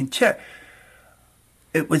anywhere you can check.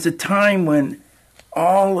 It was a time when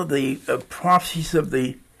all of the prophecies of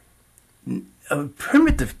the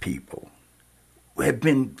primitive people had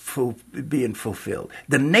been being fulfilled.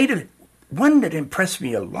 One that impressed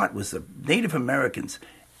me a lot was the Native Americans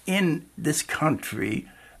in this country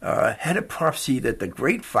had a prophecy that the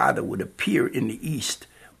Great Father would appear in the East.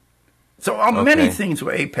 So many things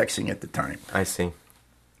were apexing at the time. I see.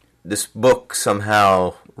 This book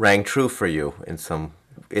somehow rang true for you it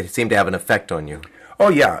seemed to have an effect on you. Oh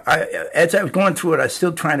yeah. As I was going through it, I was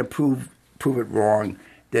still trying to prove it wrong,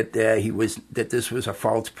 that this was a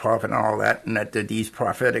false prophet and all that, and that these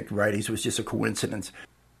prophetic writings was just a coincidence.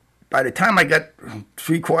 By the time I got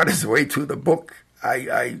 3/4 of the way through the book,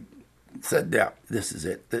 I said, yeah, this is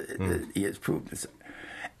it. He has proved this.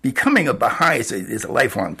 Becoming a Baha'i is a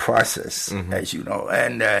lifelong process, as you know,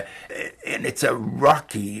 and it's a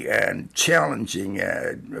rocky and challenging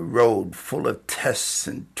road full of tests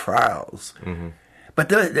and trials. But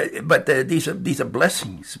these are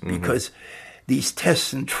blessings, because these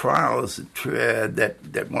tests and trials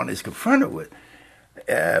that one is confronted with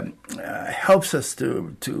helps us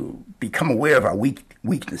to become aware of our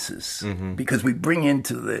weaknesses, because we bring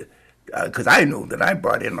into because I know that I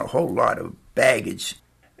brought in a whole lot of baggage.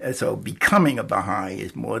 And so becoming a Baha'i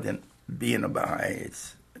is more than being a Baha'i.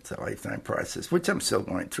 It's a lifetime process, which I'm still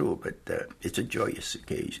going through, but it's a joyous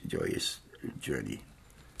journey.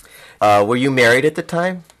 Were you married at the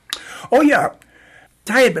time? Oh, yeah.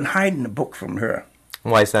 I had been hiding the book from her.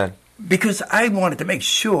 Why is that? Because I wanted to make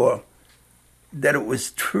sure that it was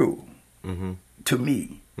true to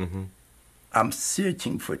me. I'm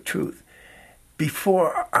searching for truth.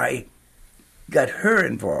 Before I got her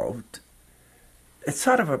involved, it's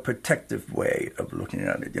sort of a protective way of looking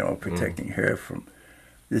at it, protecting her from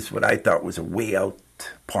this, what I thought was a way out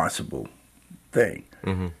possible thing.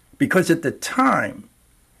 Because at the time,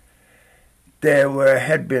 there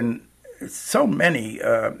had been so many,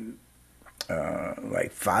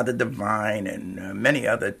 like Father Divine and many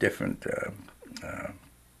other different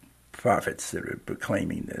prophets that were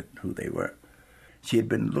proclaiming who they were. She had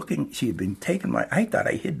been taking I thought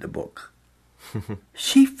I hid the book.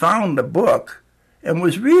 She found the book and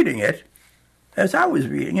was reading it as I was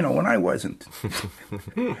reading, when I wasn't.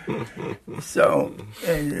 So,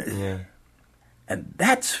 and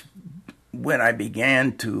that's when I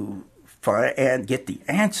began to find and get the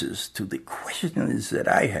answers to the questions that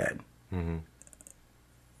I had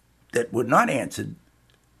that were not answered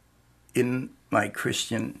in my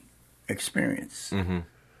Christian experience.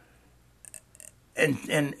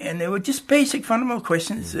 And they were just basic fundamental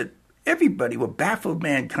questions that everybody will baffle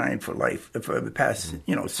mankind for the past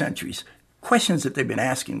centuries. Questions that they've been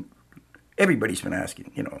asking, everybody's been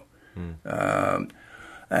asking,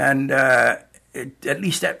 at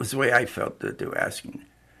least that was the way I felt that they were asking.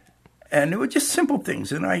 And they were just simple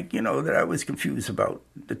things, and that I was confused about.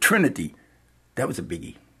 The Trinity, that was a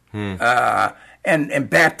biggie. And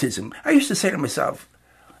baptism. I used to say to myself,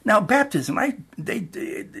 now baptism,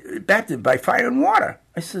 baptism by fire and water.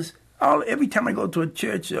 I says, every time I go to a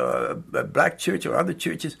church, a black church or other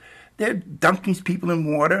churches, they're dunking people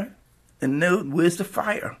in water, and where's the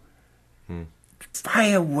fire?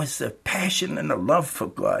 Fire was the passion and the love for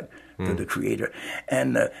God, for the Creator,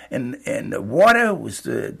 and the water was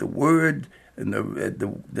the word and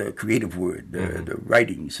the creative word, the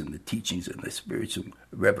writings and the teachings and the spiritual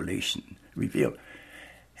revelation revealed.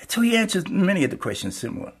 And so he answers many of the questions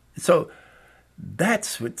similar. So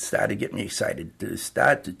that's what started getting me excited to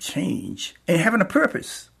start to change and having a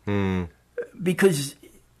purpose. Because,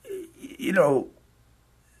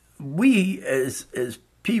 we as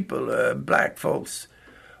people, black folks,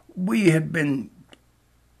 we had been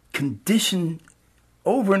conditioned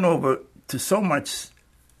over and over to so much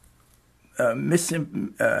how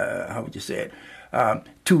would you say it,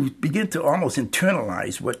 to begin to almost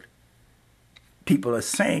internalize what people are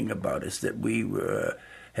saying about us, that we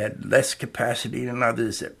had less capacity than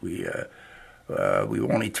others, that we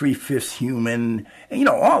were only 3/5 human, and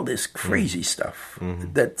all this crazy stuff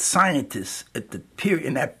that scientists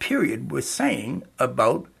in that period were saying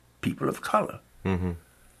about people of color.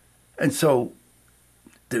 And so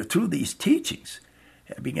through these teachings,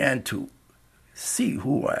 I began to see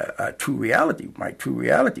who my true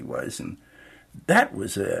reality was, and that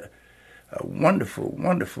was a wonderful,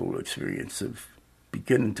 wonderful experience of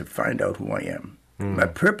beginning to find out who I am, my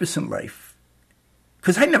purpose in life.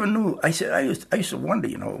 Because I never knew. I used to wonder,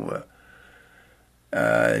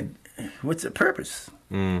 what's the purpose?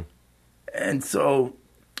 And so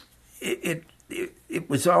it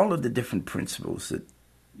was all of the different principles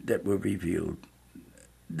that were revealed,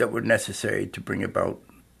 that were necessary to bring about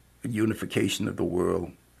unification of the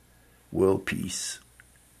world peace,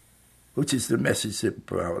 which is the message that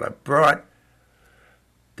brought,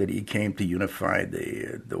 that he came to unify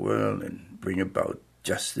the world and bring about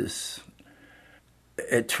justice.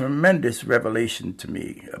 A tremendous revelation to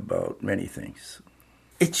me about many things.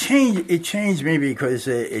 It changed me because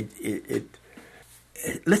it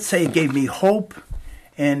let's say it gave me hope,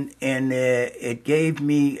 and it gave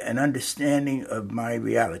me an understanding of my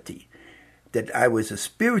reality, that I was a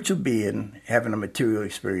spiritual being having a material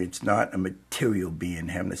experience, not a material being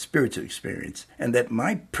having a spiritual experience, and that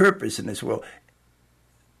my purpose in this world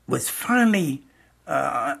was finally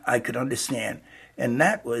I could understand. And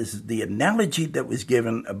that was the analogy that was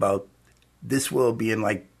given about this world being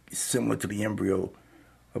like similar to the embryo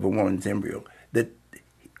of a woman's embryo. That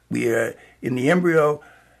we are in the embryo,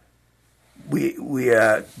 we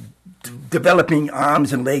are developing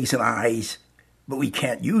arms and legs and eyes, but we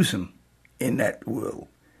can't use them in that world.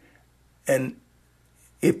 And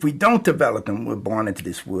if we don't develop them, we're born into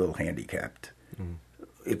this world handicapped.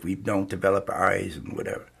 If we don't develop our eyes and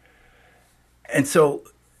whatever. And so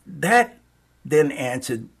that then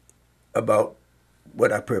answered about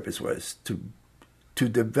what our purpose was, to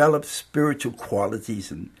develop spiritual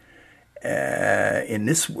qualities in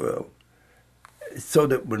this world, so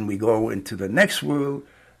that when we go into the next world,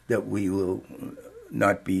 that we will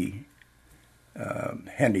not be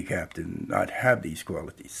handicapped and not have these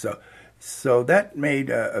qualities. So that made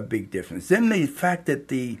a big difference. Then the fact that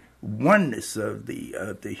the oneness of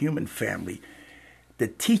the human family, the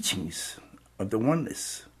teachings of the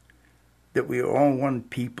oneness, that we are all one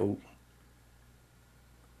people,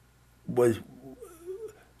 was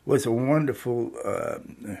a wonderful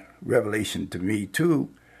revelation to me too,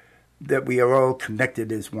 that we are all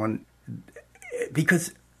connected as one.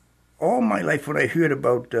 Because all my life when I heard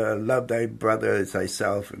about love thy brother as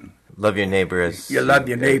thyself, and love your neighbor as you love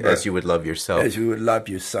your neighbor as you would love yourself. As you would love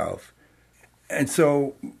yourself. And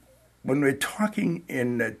so when we're talking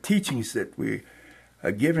in teachings that we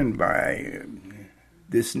are given by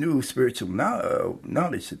this new spiritual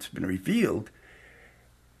knowledge that's been revealed,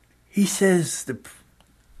 he says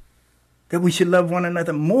that we should love one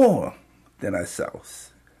another more than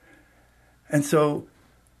ourselves. And so,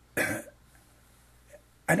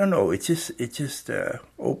 I don't know, it just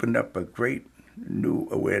opened up a great new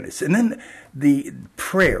awareness. And then the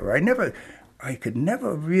prayer, I could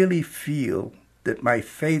never really feel that my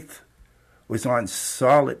faith was on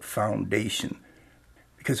solid foundation,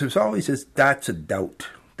 because there was always this dots of doubt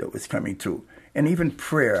that was coming through. And even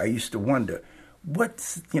prayer, I used to wonder,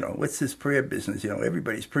 what's this prayer business?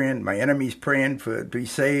 Everybody's praying. My enemy's praying to be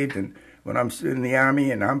saved, and when I'm in the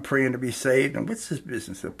army and I'm praying to be saved, and what's this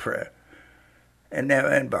business of prayer? And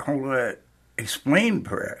Bahá'í explained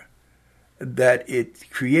prayer, that it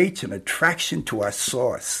creates an attraction to our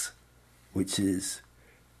source, which is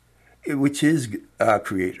our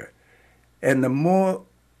Creator. And the more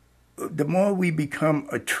we become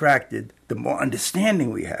attracted, the more understanding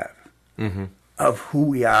we have of who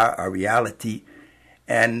we are, our reality.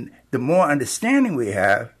 And the more understanding we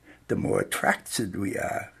have, the more attracted we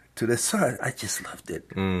are to the sun. I just loved it.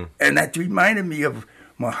 And that reminded me of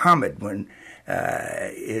Muhammad when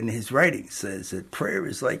in his writings says that prayer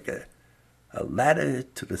is like a ladder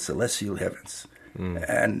to the celestial heavens.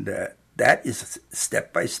 And that is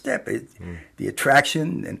step by step. The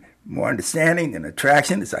attraction and more understanding and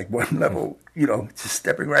attraction. It's like one level, just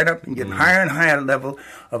stepping right up and getting higher and higher level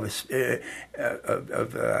of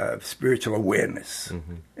spiritual awareness.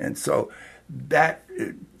 And so that,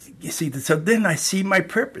 so then I see my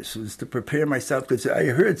purpose was to prepare myself, because I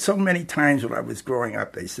heard so many times when I was growing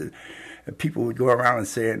up, they said, people would go around and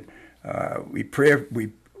saying, we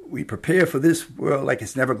prepare for this world like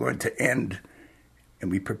it's never going to end, and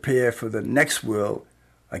we prepare for the next world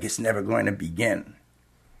like it's never going to begin.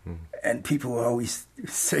 And people were always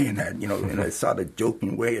saying that, in a sort of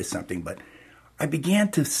joking way or something. But I began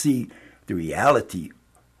to see the reality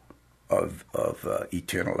of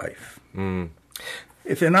eternal life.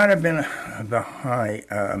 If it not have been a Baha'i,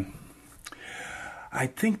 I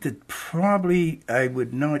think that probably I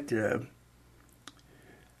would not.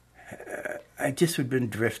 I just would have been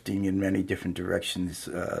drifting in many different directions,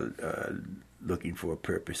 looking for a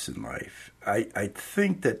purpose in life. I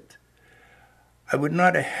think that I would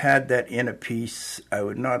not have had that inner peace. I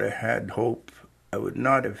would not have had hope. I would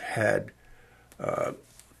not have had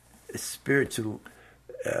spiritual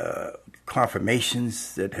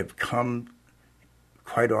confirmations that have come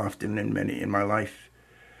quite often in my life.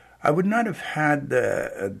 I would not have had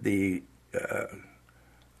the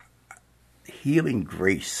healing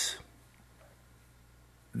grace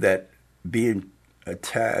that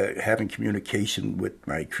having communication with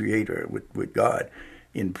my Creator, with God,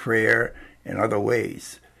 in prayer and other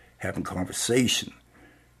ways, having conversation.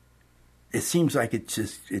 It seems like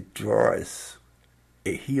it draws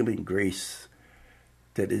a healing grace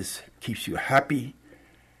that keeps you happy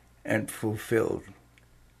and fulfilled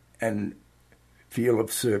and feel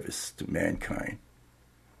of service to mankind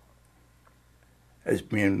as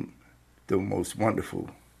being the most wonderful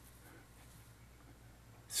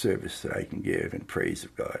service that I can give in praise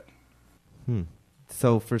of God.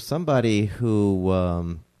 So for somebody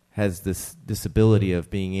who has this disability of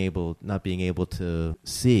not being able to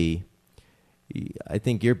see, I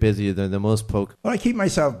think you're busier than the most folk. Well, I keep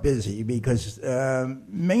myself busy because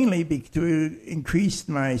mainly to increase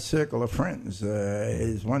my circle of friends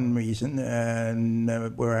is one reason, and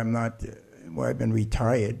where I've been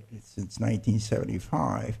retired since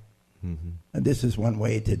 1975. And this is one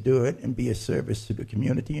way to do it and be a service to the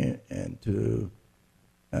community and to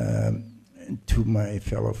my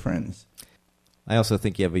fellow friends. I also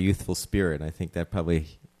think you have a youthful spirit. I think that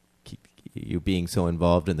probably you being so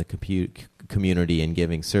involved in the community and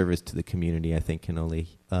giving service to the community, I think, can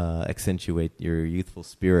only accentuate your youthful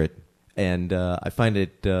spirit. And I find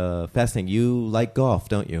it fascinating. You like golf,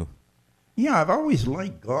 don't you? Yeah, I've always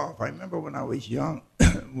liked golf. I remember when I was young,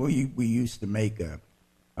 we used to make a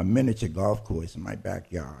miniature golf course in my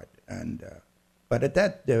backyard, and but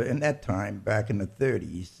in that time, back in the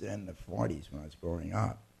 30s and the 40s when I was growing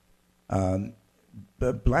up,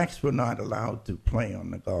 but blacks were not allowed to play on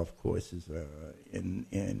the golf courses in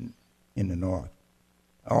the north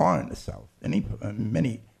or in the south.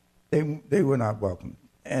 Many they were not welcome,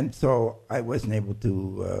 and so I wasn't able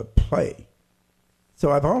to play. So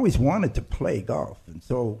I've always wanted to play golf, and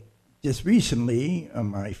so just recently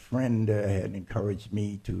my friend had encouraged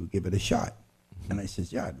me to give it a shot, and I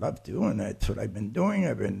said, "Yeah, I'd love to," and that's what I've been doing.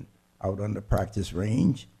 I've been out on the practice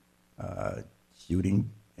range,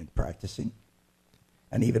 shooting and practicing.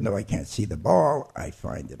 And even though I can't see the ball, I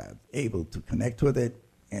find that I'm able to connect with it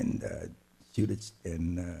and shoot it,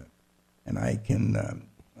 and I can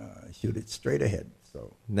shoot it straight ahead.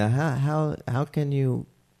 So now, how can you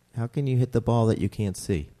hit the ball that you can't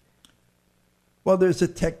see? Well, there's a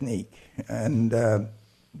technique, and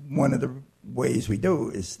one of the ways we do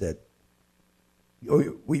is that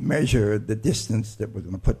we measure the distance that we're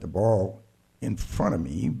going to put the ball in front of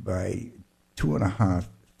me by 2.5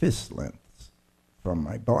 fist lengths from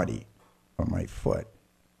my body, from my foot.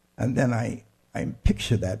 And then I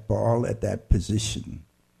picture that ball at that position.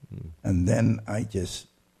 And then I just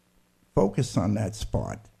focus on that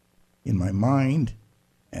spot in my mind,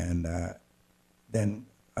 and then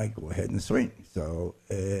I go ahead and swing. So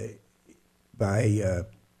by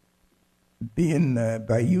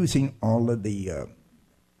using all of the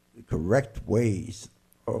correct ways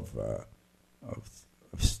of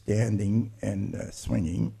standing and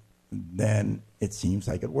swinging, then it seems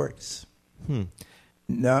like it works.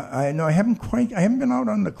 Now, I haven't been out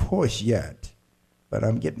on the course yet, but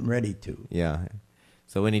I'm getting ready to. Yeah.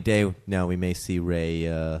 So any day now we may see Ray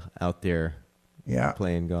out there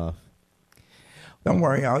playing golf. Don't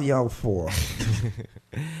worry, I'll yell 4.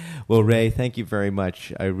 Well, Ray, thank you very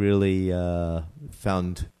much. I really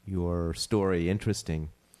found your story interesting.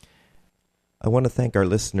 I want to thank our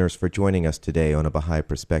listeners for joining us today on A Baha'i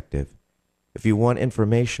Perspective. If you want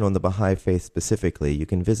information on the Baha'i Faith specifically, you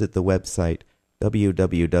can visit the website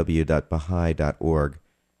www.baha'i.org.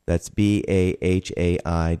 That's BAHAI.org.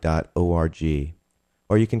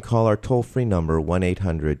 Or you can call our toll-free number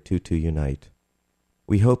 1-800-22-UNITE.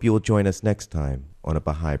 We hope you will join us next time on A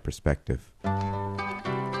Baha'i Perspective.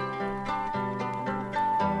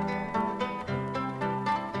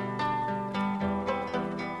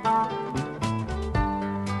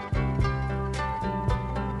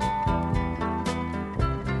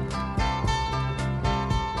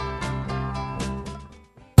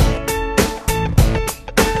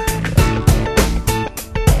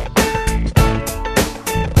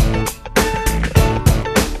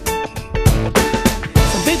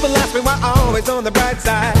 always on the bright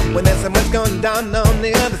side. When there's so much going down on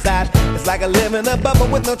the other side, it's like I live in a bubble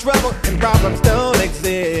with no trouble and problems don't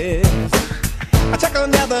exist. I check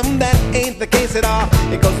on them, that ain't the case at all.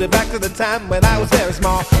 It goes way back to the time when I was very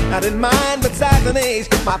small. I didn't mind, but size and age,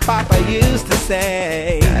 my papa used to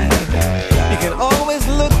say, you can always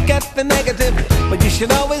look at the negative, but you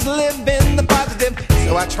should always live in the positive.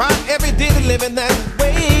 So I try every day to live in that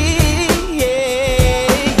way.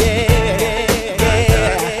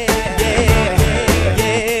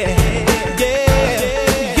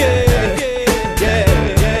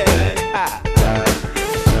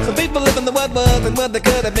 What was and what they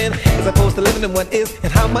could have been, as opposed to living in what is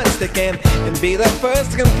and how much they can, and be the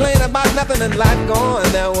first to complain about nothing in life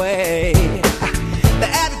going their way. The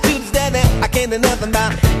attitudes that I can't do nothing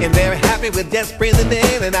about, and they're happy with just breathing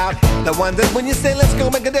in and out. The ones that when you say let's go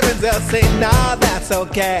make a difference, they'll say nah, that's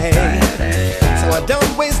okay. So I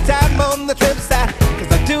don't waste time on the trip side,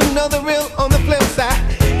 cause I do know the real on the flip side,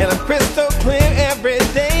 and I'm crystal clear every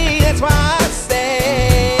day. That's why I say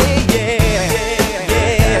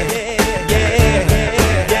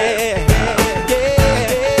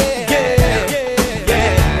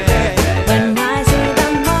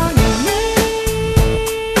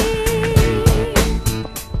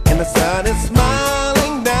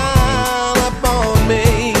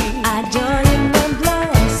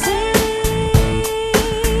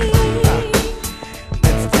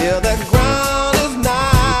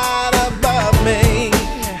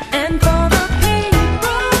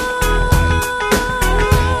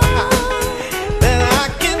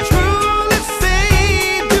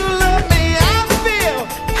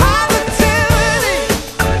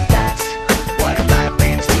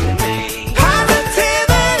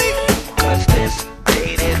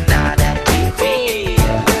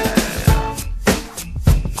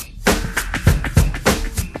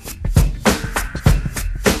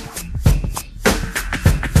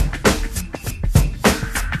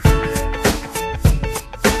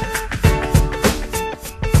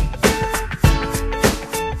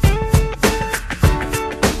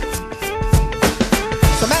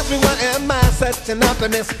an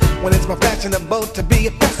optimist when it's more fashionable to be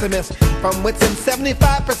a pessimist, from what's in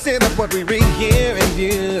 75% of what we read, hear, and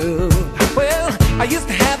view. Well, I used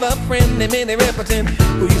to have a friend named Elliott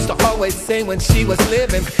who used to always say when she was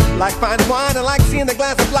living, like fine wine and like seeing the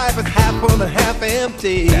glass of life as half full and half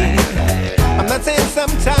empty. I'm not saying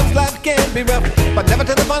sometimes life can be rough, but never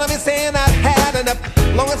to the point of me saying I've had enough.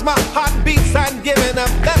 Long as my heart beats, I'm giving up.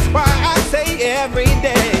 That's why I say every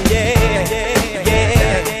day, yeah, yeah, yeah, yeah.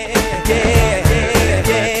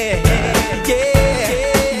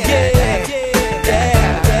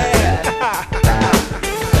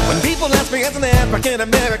 As an African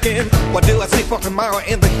American, what do I see for tomorrow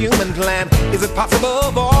in the human plan? Is it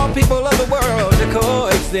possible for all people of the world to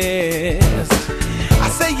coexist? I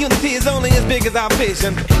say unity is only as big as our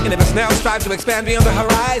vision, and if it's now strive to expand beyond the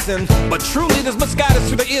horizon. But truly there's much guidance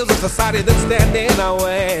through the ills of society that stand in our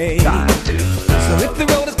way. So if the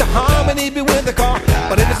road is to harmony, be with the car.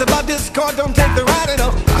 But if it's about discord, don't take the ride at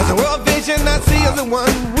all. Cause the world vision I see is the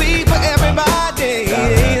one we for everybody.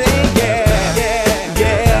 Yeah, yeah.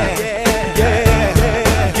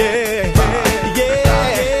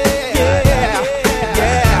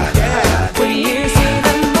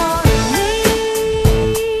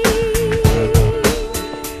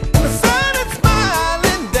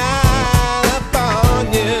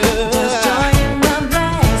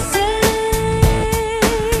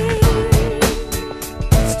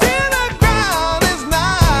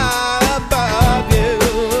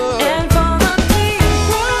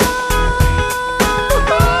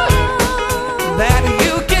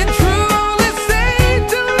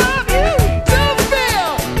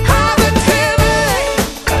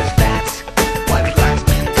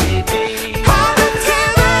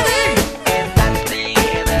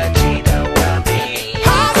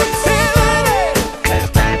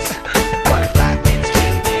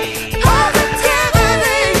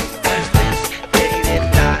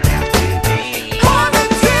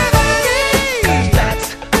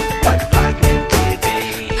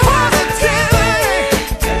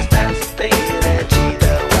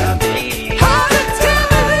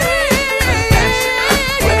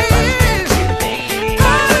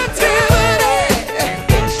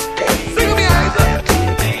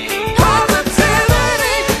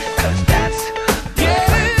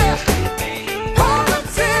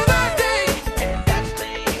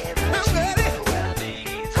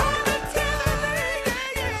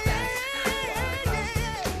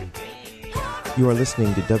 You are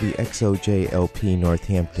listening to WXOJ-LP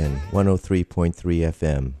Northampton, 103.3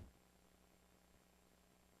 FM.